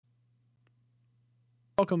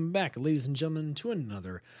Welcome back, ladies and gentlemen, to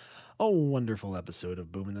another wonderful episode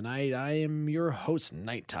of Boom in the Night. I am your host,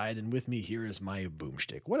 Night Tide, and with me here is my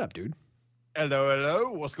boomstick. What up, dude? Hello,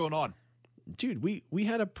 hello. What's going on? Dude, we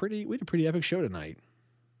had a pretty epic show tonight.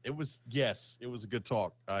 It was a good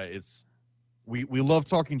talk. We love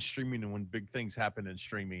talking streaming and when big things happen in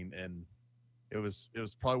streaming, and it was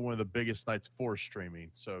probably one of the biggest nights for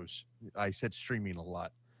streaming. So I said streaming a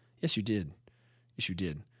lot. Yes, you did. Yes, you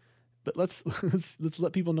did. But let's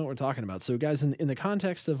let people know what we're talking about. So, guys, in the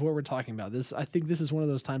context of what we're talking about, I think this is one of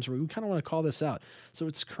those times where we kind of want to call this out. So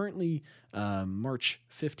it's currently March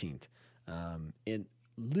 15th, and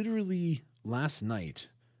literally last night,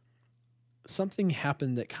 something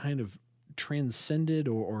happened that kind of transcended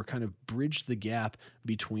or kind of bridged the gap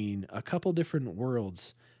between a couple different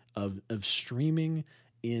worlds of streaming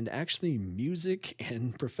and actually music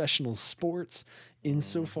and professional sports,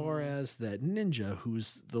 insofar as that Ninja,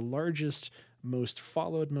 who's the largest, most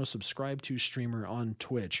followed, most subscribed to streamer on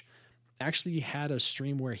Twitch, actually had a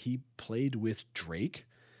stream where he played with Drake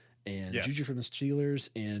and Yes. Juju from the Steelers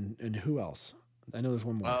and who else? I know there's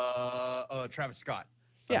one more. Travis Scott,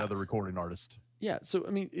 Yeah. another recording artist. Yeah, so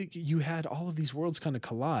I mean, you had all of these worlds kind of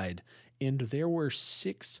collide, and there were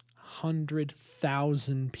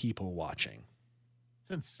 600,000 people watching. It's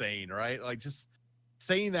insane, right? Like just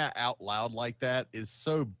saying that out loud like that is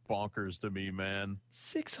so bonkers to me, man.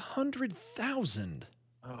 600,000.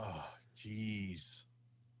 Oh, jeez.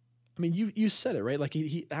 I mean, you said it, right? Like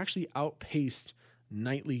he actually outpaced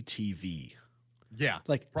nightly TV, Yeah,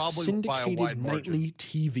 like probably by a syndicated wide margin. nightly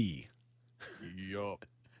TV. Yup.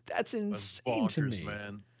 That's That's insane to bonkers, me.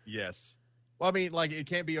 man. Yes. Well, I mean, like it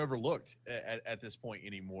can't be overlooked at this point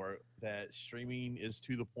anymore. That streaming is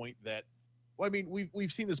to the point that, well, I mean,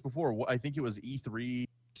 we've seen this before. I think it was E3,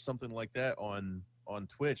 something like that on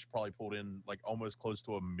Twitch. Probably pulled in like almost close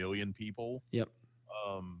to 1 million people. Yep.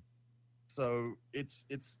 So it's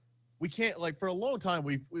we can't, like, for a long time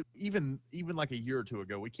we even like a year or two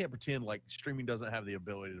ago, we can't pretend like streaming doesn't have the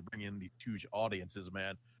ability to bring in these huge audiences,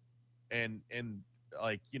 man. And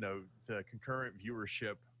like, you know, the concurrent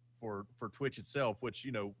viewership for Twitch itself, which,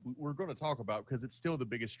 you know, we're going to talk about because it's still the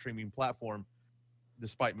biggest streaming platform,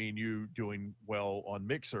 despite me and you doing well on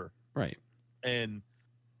Mixer. Right. And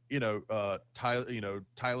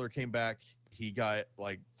Tyler came back, he got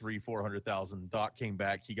like 300,000-400,000. Doc came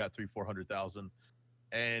back, he got 300,000-400,000.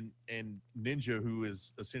 And Ninja, who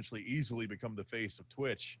is essentially easily become the face of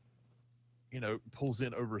Twitch, you know, pulls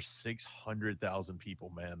in over 600,000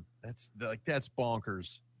 people, man. That's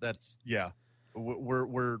bonkers. That's, yeah.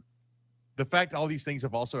 We're the fact all these things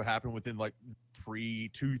have also happened within like 3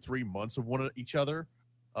 months of each other.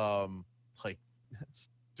 Like,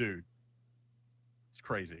 dude, it's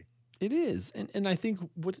crazy. It is. And I think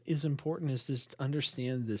what is important is just to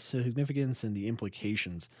understand the significance and the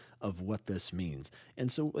implications of what this means.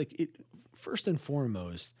 And so, like, first and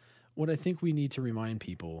foremost, what I think we need to remind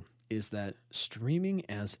people is that streaming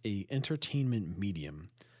as a entertainment medium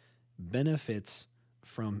benefits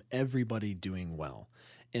from everybody doing well.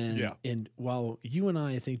 And while you and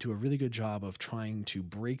I think, do a really good job of trying to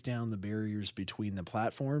break down the barriers between the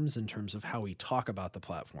platforms in terms of how we talk about the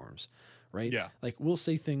platforms, right? Yeah. Like, we'll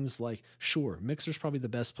say things like, sure, Mixer's probably the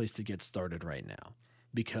best place to get started right now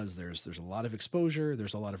because there's a lot of exposure.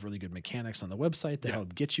 There's a lot of really good mechanics on the website to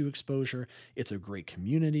help get you exposure. It's a great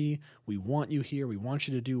community. We want you here. We want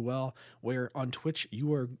you to do well. Where on Twitch,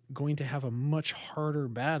 you are going to have a much harder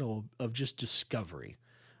battle of just discovery,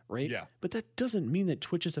 right? Yeah. But that doesn't mean that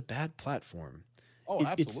Twitch is a bad platform. Oh,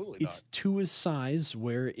 absolutely not. It's to its size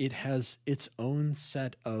where it has its own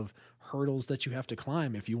set of hurdles that you have to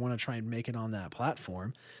climb if you want to try and make it on that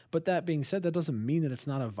platform. But that being said, that doesn't mean that it's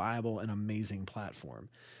not a viable and amazing platform.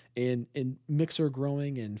 And Mixer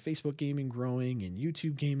growing and Facebook gaming growing and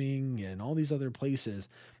YouTube gaming and all these other places,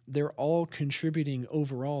 they're all contributing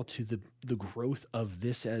overall to the growth of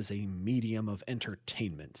this as a medium of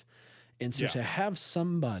entertainment. And so to have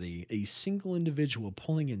somebody, a single individual,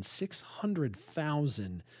 pulling in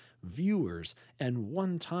 600,000 viewers and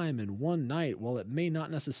one time and one night, while it may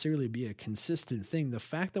not necessarily be a consistent thing, the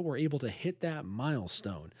fact that we're able to hit that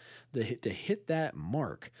milestone, to hit that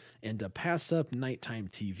mark, and to pass up nighttime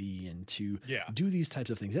TV and to do these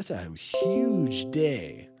types of things, that's a huge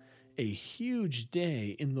day. A huge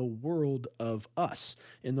day in the world of us,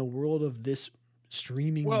 in the world of this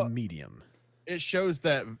streaming medium. It shows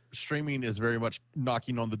that streaming is very much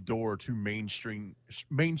knocking on the door to mainstream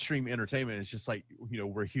entertainment. It's just like, you know,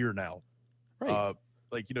 we're here now. Right.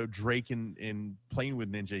 Like, you know, Drake in Playing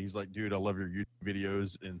with Ninja, he's like, dude, I love your YouTube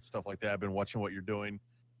videos and stuff like that. I've been watching what you're doing.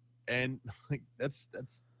 And like that's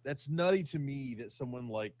nutty to me that someone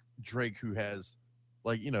like Drake, who has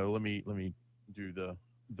like, let me do the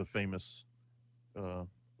famous uh,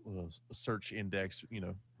 search index,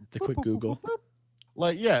 The quick Google.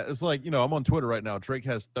 like, yeah, it's like, I'm on Twitter right now. Drake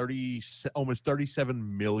has almost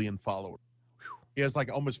 37 million followers. He has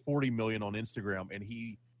like almost 40 million on Instagram, and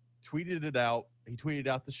he tweeted it out. He tweeted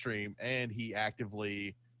out the stream, and he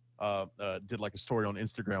actively did like a story on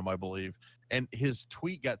Instagram, I believe. And his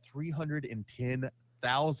tweet got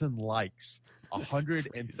 310,000 likes,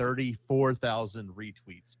 134,000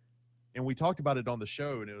 retweets. And we talked about it on the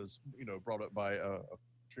show, and it was, brought up by a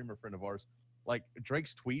streamer friend of ours. Like,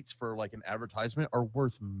 Drake's tweets for like an advertisement are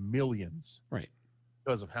worth millions, Right?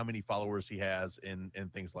 Because of how many followers he has and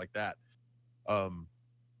things like that. And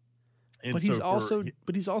but he's also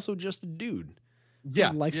just a dude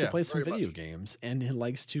who likes to play some video games, and he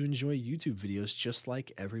likes to enjoy YouTube videos just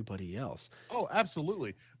like everybody else. Oh,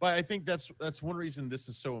 absolutely. But I think that's one reason this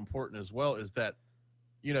is so important as well, is that,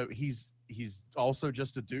 he's also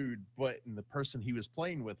just a dude, but in the person he was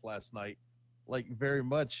playing with last night, like, very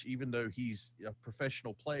much, even though he's a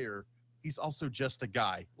professional player, he's also just a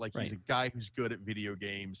guy. Like, he's a guy who's good at video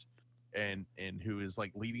games, and who is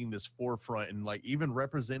like leading this forefront, and like even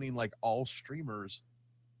representing like all streamers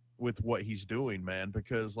with what he's doing, man.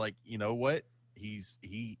 Because, like, you know what, he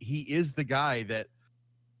is the guy that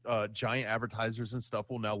giant advertisers and stuff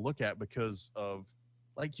will now look at, because of,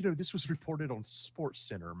 like, this was reported on Sports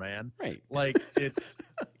Center, man. Right? Like, it's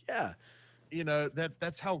yeah.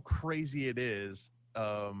 That's how crazy it is.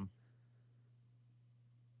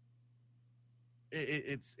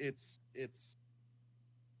 It's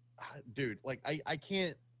dude, like, I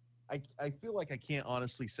can't, I feel like I can't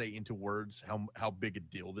honestly say into words how big a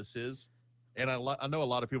deal this is. And I know a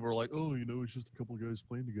lot of people are like, oh, it's just a couple of guys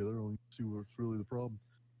playing together, I don't see what's really the problem.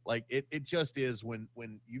 Like, it just is, when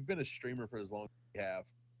you've been a streamer for as long as you have,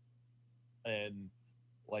 and,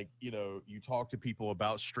 like, you talk to people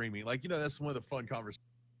about streaming, like, that's one of the fun conversations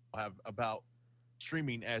I have about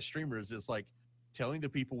streaming as streamers, is like telling the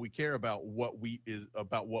people we care about what we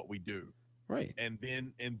do. Right. And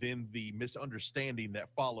then the misunderstanding that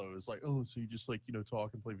follows, like, oh, so you just, like,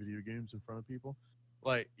 talk and play video games in front of people?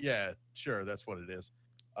 Like, yeah, sure, that's what it is.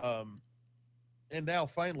 And now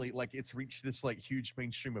finally, like, it's reached this like huge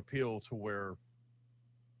mainstream appeal to where,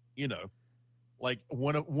 like,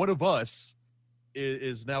 one of us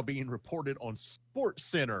is now being reported on Sports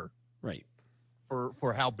Center, right,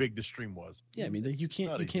 for how big the stream was. Yeah, I mean, you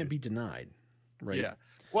can't be denied, right? Yeah.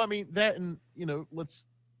 Well, I mean, that, and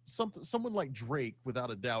someone like Drake,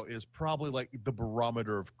 without a doubt, is probably like the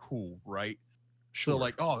barometer of cool, right? Sure. So,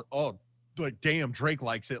 like, oh, like, damn, Drake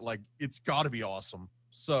likes it, like, it's got to be awesome.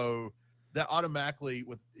 So that automatically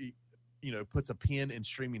puts a pin in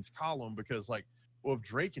streaming's column, because, like, well, if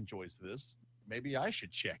Drake enjoys this, maybe I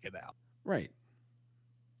should check it out. Right.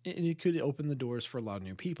 And it could open the doors for a lot of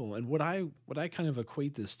new people. And what I kind of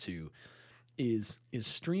equate this to is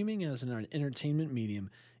streaming as an entertainment medium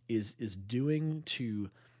is doing to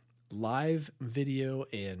live video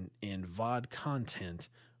and VOD content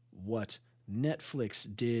what Netflix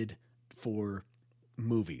did for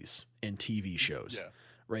movies and TV shows. Yeah.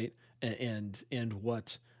 Right? And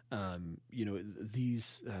what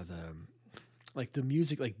these like the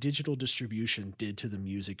music, like digital distribution did to the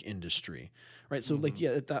music industry, right? So like,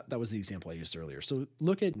 yeah, that was the example I used earlier. So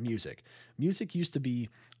look at music. Music used to be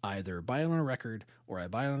either buy it on a record, or I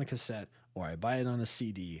buy it on a cassette, or I buy it on a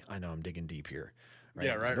CD. I know I'm digging deep here. Right?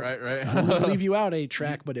 Yeah, right. I'm gonna leave you out,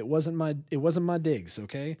 8-track, but it wasn't my digs,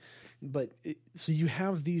 okay? But so you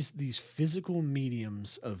have these physical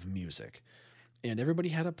mediums of music. And everybody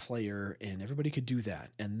had a player, and everybody could do that.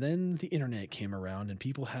 And then the internet came around, and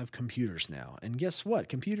people have computers now. And guess what?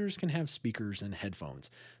 Computers can have speakers and headphones.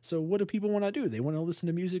 So what do people want to do? They want to listen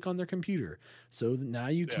to music on their computer. So now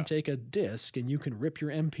you can take a disc, and you can rip your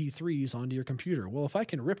MP3s onto your computer. Well, if I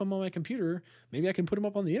can rip them on my computer, maybe I can put them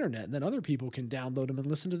up on the internet, and then other people can download them and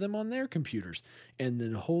listen to them on their computers. And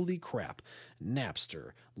then, holy crap,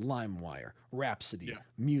 Napster, LimeWire, Rhapsody,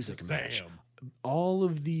 Music Match, all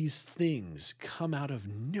of these things come out of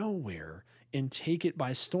nowhere and take it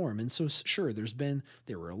by storm. And so, sure,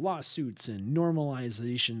 there were lawsuits and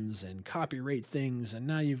normalizations and copyright things, and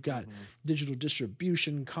now you've got digital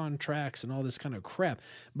distribution contracts and all this kind of crap.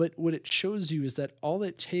 But what it shows you is that all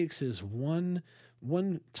it takes is one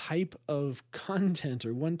type of content,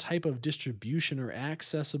 or one type of distribution or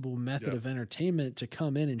accessible method of entertainment, to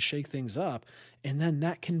come in and shake things up, and then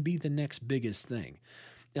that can be the next biggest thing.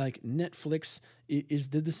 Like Netflix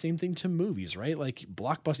did the same thing to movies, right? Like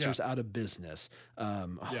Blockbuster's out of business.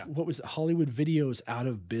 What was it? Hollywood Videos out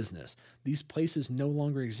of business. These places no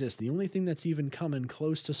longer exist. The only thing that's even coming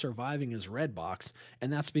close to surviving is Redbox,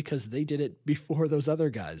 and that's because they did it before those other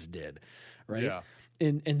guys did, right? Yeah.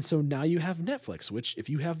 And so now you have Netflix, which if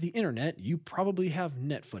you have the internet, you probably have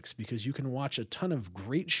Netflix because you can watch a ton of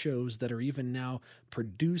great shows that are even now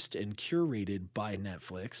produced and curated by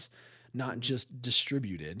Netflix, not just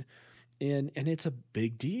distributed. And it's a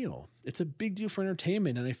big deal. It's a big deal for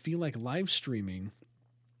entertainment. And I feel like live streaming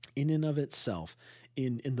in and of itself,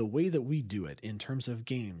 in the way that we do it in terms of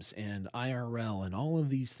games and IRL and all of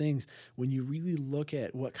these things, when you really look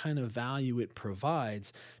at what kind of value it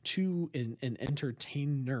provides to an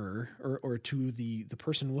entertainer or to the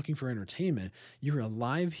person looking for entertainment, you're a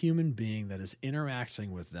live human being that is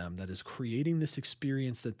interacting with them, that is creating this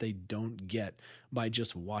experience that they don't get by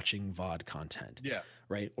just watching VOD content. Yeah.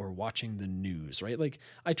 Right. Or watching the news, right? Like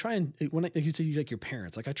I try and when like you say you like your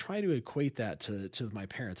parents, like I try to equate that to my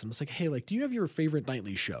parents. And I'm just like, hey, like, do you have your favorite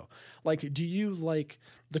nightly show? Like, do you like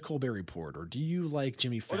the Colbert Report or do you like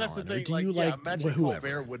Jimmy Fallon? Well, that's the thing. Or do you like imagine whoever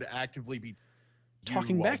Colbert would actively be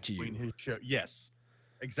talking back to you in his show. Yes,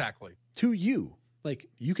 exactly. to you? Like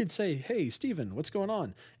you could say, hey, Steven, what's going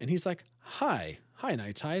on? And he's like, hi,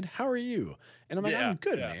 Night Tide. How are you? And I'm like, I'm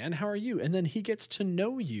good, man. How are you? And then he gets to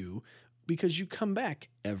know you because you come back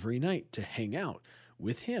every night to hang out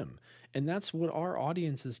with him. And that's what our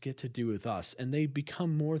audiences get to do with us. And they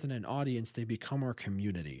become more than an audience. They become our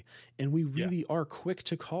community. And we really are quick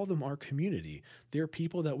to call them our community. They're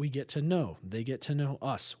people that we get to know. They get to know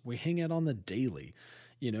us. We hang out on the daily,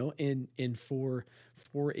 you know, and for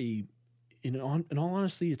in all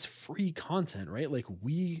honesty, it's free content, right? Like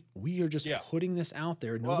we are just putting this out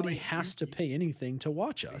there. Nobody has to pay anything to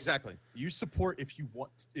watch us. Exactly. You support if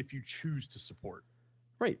you choose to support.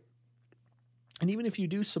 Right. And even if you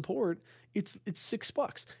do support, it's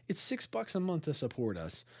 $6. It's $6 a month to support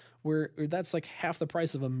us, where that's like half the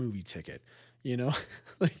price of a movie ticket, you know?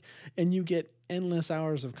 Like, and you get endless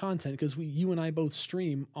hours of content because you and I both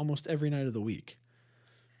stream almost every night of the week.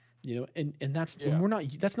 You know, and that's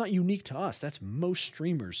that's not unique to us. That's most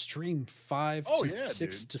streamers stream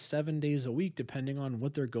 6 to 7 days a week, depending on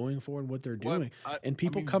what they're going for and what they're doing. And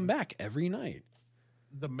people come back every night.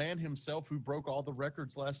 The man himself who broke all the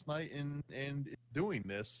records last night and doing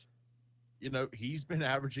this, you know, he's been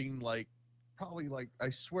averaging probably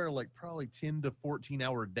 10 to 14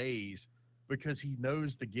 hour days because he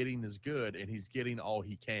knows the getting is good and he's getting all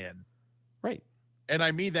he can. Right. And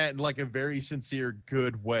I mean that in like a very sincere,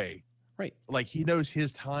 good way. Right. Like he knows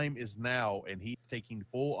his time is now and he's taking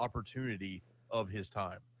full opportunity of his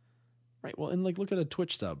time. Right. Well, and like look at a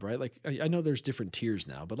Twitch sub, right? Like I know there's different tiers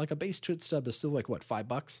now, but like a base Twitch sub is still like what,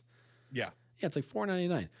 $5? Yeah. Yeah, it's like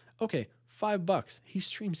 $4.99. Okay, $5. He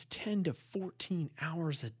streams 10 to 14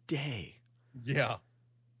 hours a day. Yeah.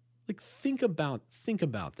 Like think about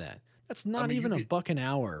that. That's not even a buck an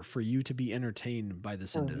hour for you to be entertained by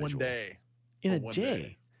this individual. One day. In a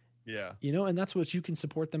day. Yeah. You know, and that's what you can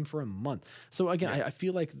support them for a month. So again, I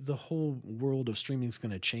feel like the whole world of streaming is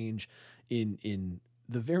going to change in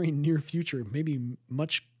the very near future, maybe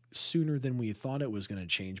much sooner than we thought it was going to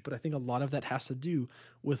change. But I think a lot of that has to do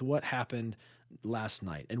with what happened last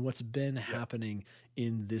night and what's been happening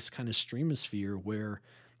in this kind of streamosphere where,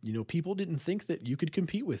 you know, people didn't think that you could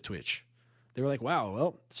compete with Twitch. They were like, wow,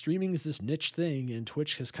 well, streaming is this niche thing and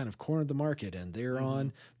Twitch has kind of cornered the market and they're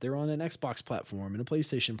on an Xbox platform and a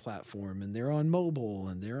PlayStation platform and they're on mobile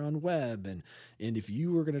and they're on web. And if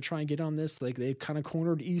you were going to try and get on this, like they've kind of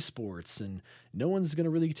cornered esports and no one's going to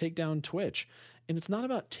really take down Twitch. And it's not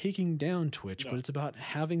about taking down Twitch, but it's about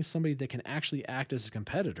having somebody that can actually act as a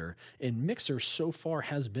competitor. And Mixer so far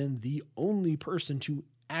has been the only person to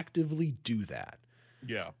actively do that.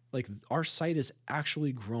 Yeah. Like our site is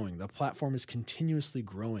actually growing. The platform is continuously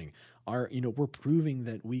growing. We're proving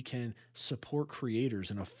that we can support creators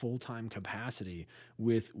in a full-time capacity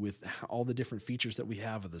with all the different features that we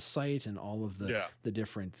have of the site and all of the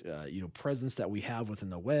different presence that we have within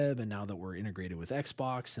the web. And now that we're integrated with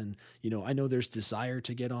Xbox, and I know there's desire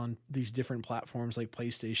to get on these different platforms like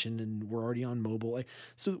PlayStation, and we're already on mobile. Like,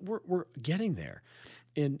 so we're getting there,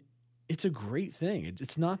 and it's a great thing.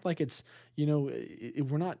 It's not like it's,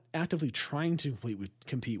 we're not actively trying to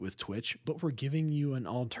compete with Twitch, but we're giving you an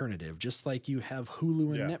alternative. Just like you have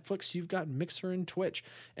Hulu and Netflix, you've got Mixer and Twitch,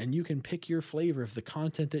 and you can pick your flavor of the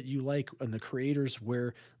content that you like and the creators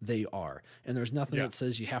where they are. And there's nothing that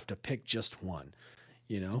says you have to pick just one,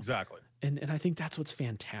 Exactly. And I think that's what's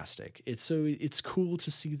fantastic. It's cool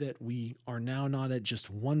to see that we are now not at just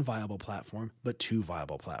one viable platform, but two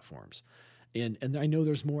viable platforms. And I know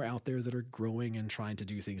there's more out there that are growing and trying to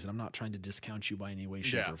do things, and I'm not trying to discount you by any way,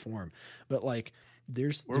 shape, Yeah. or form. But like,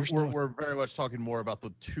 there's We're very much talking more about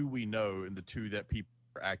the two we know and the two that people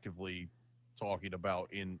are actively talking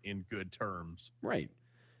about in good terms. right.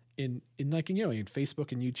 In like, you know, in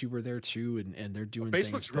Facebook and YouTube are there too, and they're doing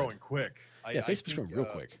Facebook's things. growing quick. Yeah, I Facebook's think, growing real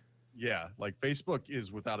quick. Yeah, like Facebook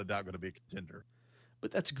is without a doubt going to be a contender.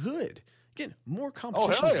 But that's good. Again, more Oh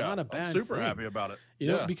competition hell is yeah! not a I'm bad super thing. happy about it. You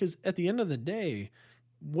know, because at the end of the day,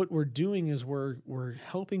 what we're doing is we're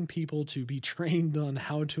helping people to be trained on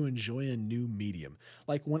how to enjoy a new medium.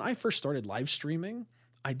 Like when I first started live streaming,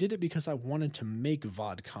 I did it because I wanted to make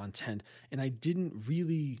VOD content, and I didn't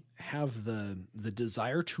really have the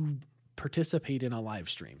desire to participate in a live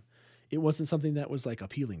stream. It wasn't something that was like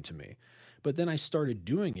appealing to me. But then I started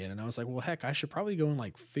doing it, and I was like, well, heck, I should probably go and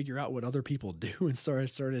like figure out what other people do, and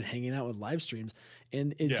started hanging out with live streams.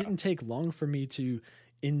 And it didn't take long for me to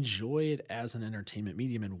enjoy it as an entertainment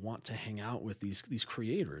medium and want to hang out with these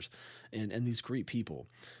creators and these great people.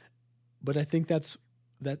 But I think that's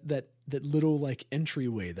that little like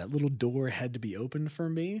entryway, that little door had to be opened for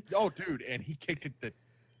me. Oh, dude, and he kicked it the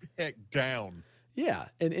heck down. Yeah,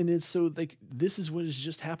 and it's so like this is what has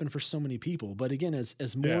just happened for so many people. But again, as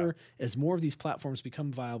more of these platforms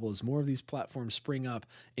become viable, as more of these platforms spring up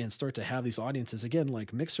and start to have these audiences, again,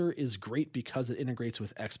 like Mixer is great because it integrates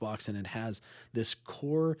with Xbox and it has this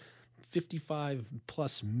core 55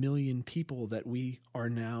 plus million people that we are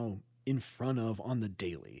now in front of on the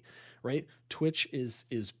daily, right? Twitch is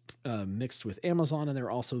mixed with Amazon, and they're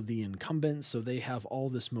also the incumbent, so they have all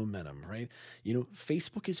this momentum, right? You know,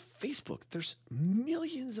 Facebook is Facebook. There's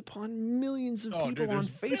millions upon millions of people on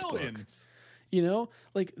Facebook. Millions. You know,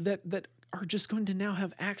 like that are just going to now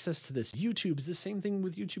have access to this. YouTube is the same thing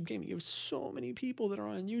with YouTube gaming. You have so many people that are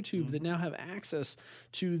on YouTube that now have access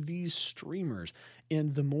to these streamers,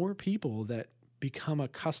 and the more people that become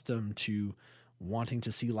accustomed to wanting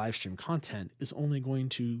to see live stream content is only going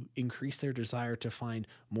to increase their desire to find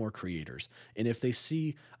more creators. And if they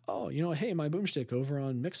see, oh, you know, hey, my boomstick over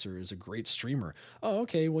on Mixer is a great streamer. Oh,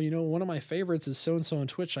 okay, well, you know, one of my favorites is so-and-so on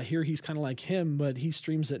Twitch. I hear he's kind of like him, but he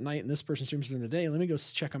streams at night and this person streams during the day. Let me go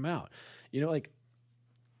check him out. You know, like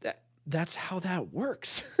that's how that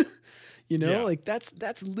works. You know, like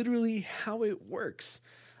that's literally how it works.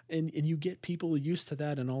 And you get people used to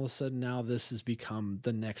that, and all of a sudden now this has become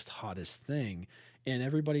the next hottest thing, and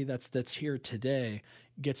everybody that's here today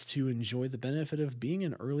gets to enjoy the benefit of being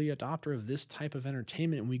an early adopter of this type of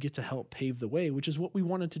entertainment, and we get to help pave the way, which is what we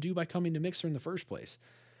wanted to do by coming to Mixer in the first place.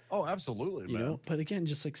 Oh, absolutely, you man. know, but again,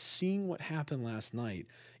 just like seeing what happened last night,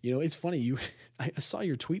 you know, it's funny. I saw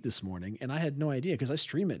your tweet this morning, and I had no idea because I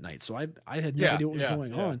stream at night, so I had no idea what was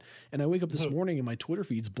going on. And I wake up this morning, and my Twitter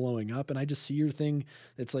feed's blowing up, and I just see your thing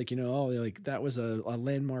that's like, you know, oh, like that was a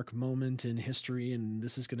landmark moment in history, and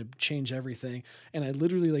this is going to change everything. And I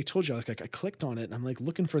literally like told you, I was like, I clicked on it, and I'm like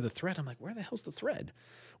looking for the thread. I'm like, where the hell's the thread?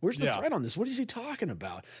 Where's the thread on this? What is he talking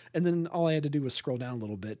about? And then all I had to do was scroll down a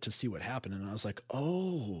little bit to see what happened, and I was like,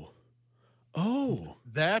 oh,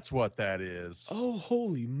 that's what that is. Oh,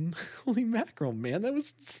 holy mackerel, man!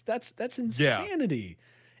 That's insanity.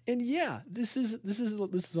 Yeah. And yeah, this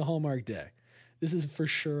is a Hallmark day. This is for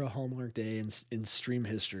sure a Hallmark day in stream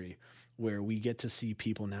history, where we get to see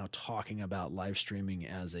people now talking about live streaming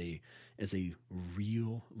as a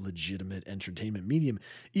real legitimate entertainment medium,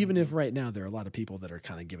 even if right now there are a lot of people that are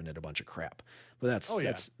kind of giving it a bunch of crap. But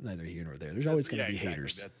that's neither here nor there. There's always going to be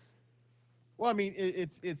haters. Well, I mean,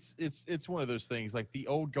 it's one of those things. Like the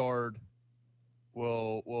old guard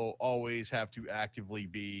will always have to actively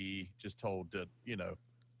be just told to, you know,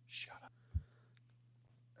 shut up.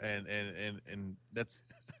 And that's,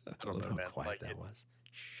 I don't know, man. Like that was.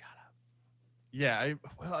 Shut up. Yeah,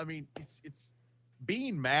 I mean, it's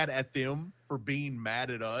being mad at them for being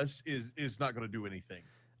mad at us is not going to do anything.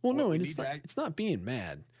 Well, no, and it's not being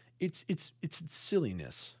mad. It's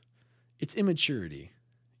silliness. It's immaturity.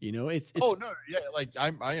 You know, it's oh no, yeah, like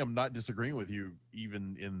I am not disagreeing with you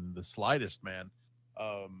even in the slightest, man.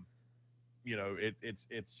 You know,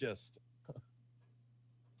 it's just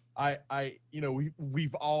I you know,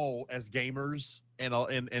 we've all as gamers and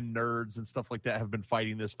nerds and stuff like that have been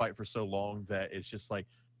fighting this fight for so long that it's just like,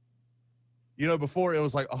 you know, before it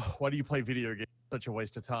was like, oh, why do you play video games? Such a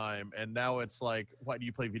waste of time. And now it's like, why do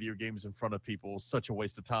you play video games in front of people? Such a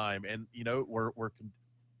waste of time. And you know,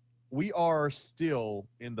 we are still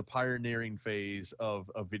in the pioneering phase of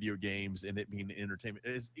video games and it being entertainment.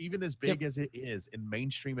 It's even as big as it is and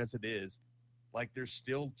mainstream as it is, like there's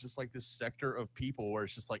still just like this sector of people where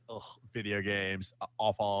it's just like, ugh, video games,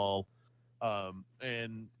 awful.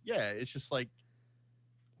 And yeah, it's just like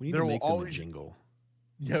we need to make them a jingle.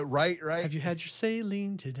 Yeah, right, right. Have you had your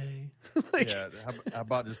saline today? Like, Yeah, how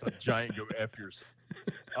about just a giant go F yourself?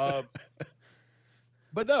 Um,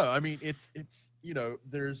 but no, I mean it's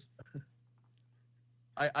there's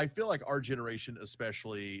I feel like our generation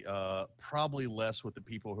especially probably less with the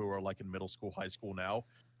people who are like in middle school, high school now,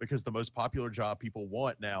 because the most popular job people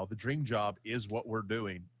want now, the dream job is what we're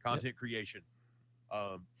doing, content creation.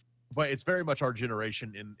 Um, but it's very much our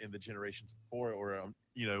generation in the generations before, or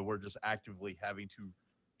we're just actively having to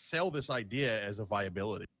sell this idea as a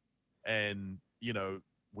viability, and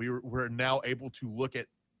we're now able to look at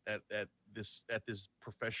this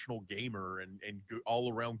professional gamer and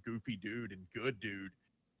all around goofy dude and good dude,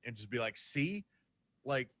 and just be like, see,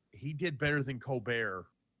 like he did better than Colbert.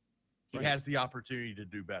 He Right. has the opportunity to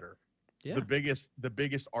do better. yeah. The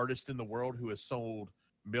biggest artist in the world who has sold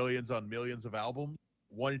millions on millions of albums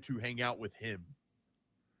wanted to hang out with him.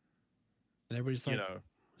 And everybody's You like, know,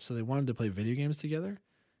 so they wanted to play video games together?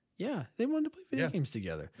 Yeah, they wanted to play video Yeah. games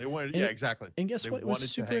together. they wanted. And Yeah, it- exactly. And guess They what? It wanted was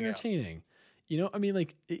to super hang out. entertaining. I mean,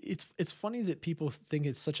 like it's funny that people think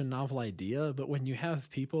it's such a novel idea, but when you have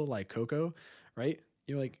people like Coco, right?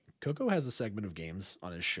 You're like, Coco has a segment of games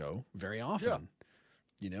on his show very often.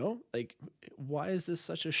 Like, why is this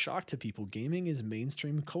such a shock to people? Gaming is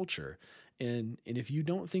mainstream culture. And if you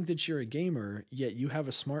don't think that you're a gamer, yet you have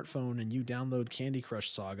a smartphone and you download Candy Crush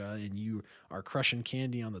Saga and you are crushing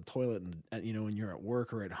candy on the toilet and when you're at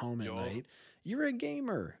work or at home at Yo. night, you're a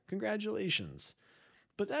gamer. Congratulations.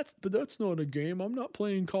 But that's not a game. I'm not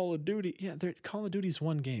playing Call of Duty. Yeah, Call of Duty's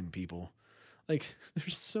one game, people. Like,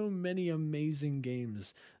 there's so many amazing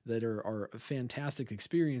games that are fantastic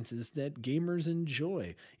experiences that gamers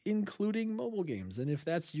enjoy, including mobile games. And if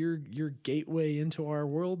that's your gateway into our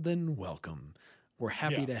world, then welcome. We're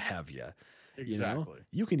happy Yeah. to have you. Exactly.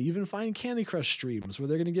 You can even find Candy Crush streams where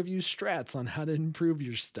they're going to give you strats on how to improve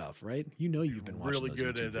your stuff, right? You've been watching Really those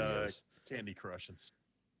good YouTube at videos. Candy Crush and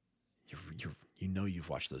You've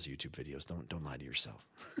watched those YouTube videos. Don't lie to yourself.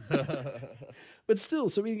 stuff. But still,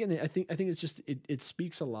 so again, I think it's just it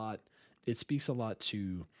speaks a lot. It speaks a lot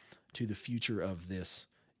to the future of this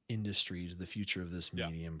industry, to the future of this Yeah,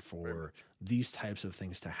 medium, very for much. these types of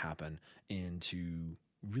things to happen and to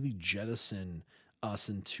really jettison us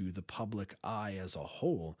into the public eye as a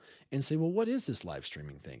whole and say, well, what is this live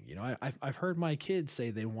streaming thing? I've heard my kids say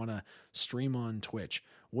they want to stream on Twitch.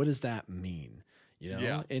 What does that mean?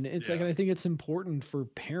 Yeah, And it's like, yeah. and I think it's important for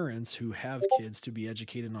parents who have kids to be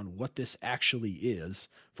educated on what this actually is,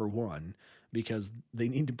 for one, because they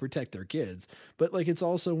need to protect their kids. But like, it's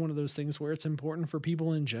also one of those things where it's important for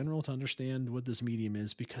people in general to understand what this medium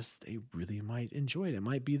is, because they really might enjoy it. It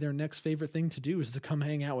might be their next favorite thing to do is to come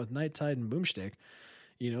hang out with Night Tide and Boomstick,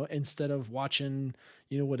 instead of watching,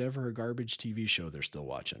 whatever garbage TV show they're still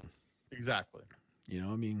watching. Exactly.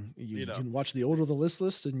 I mean, you You know. can watch the Order of the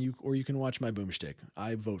Listless, or you can watch my Boomstick.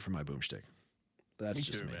 I vote for my Boomstick. That's Me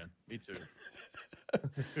just too, me. man. Me too.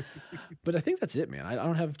 But I think that's it, man. I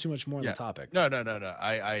don't have too much more on Yeah. the topic. No.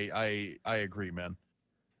 I agree, man.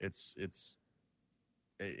 It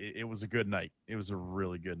was a good night. It was a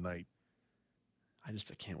really good night. I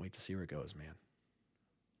can't wait to see where it goes, man.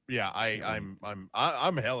 Yeah, Can't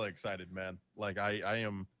I'm hella excited, man. Like I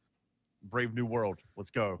am. Brave New World.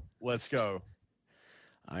 Let's go. Let's go.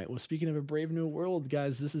 All right. Well, speaking of a brave new world,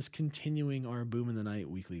 guys, this is continuing our Boom in the Night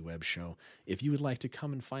weekly web show. If you would like to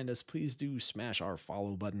come and find us, please do smash our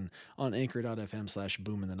follow button on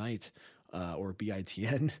anchor.fm/boom in the night or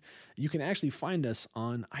BITN. You can actually find us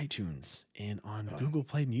on iTunes and on Google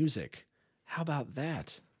Play Music. How about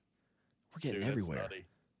that? We're getting Dude, everywhere.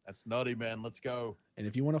 That's nutty, man. Let's go. And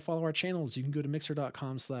if you want to follow our channels, you can go to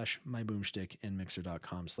mixer.com/myboomstick and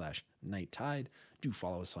mixer.com/nighttide. Do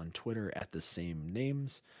follow us on Twitter at the same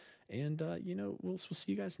names. And, we'll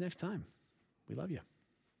see you guys next time. We love you.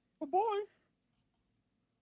 Oh boy.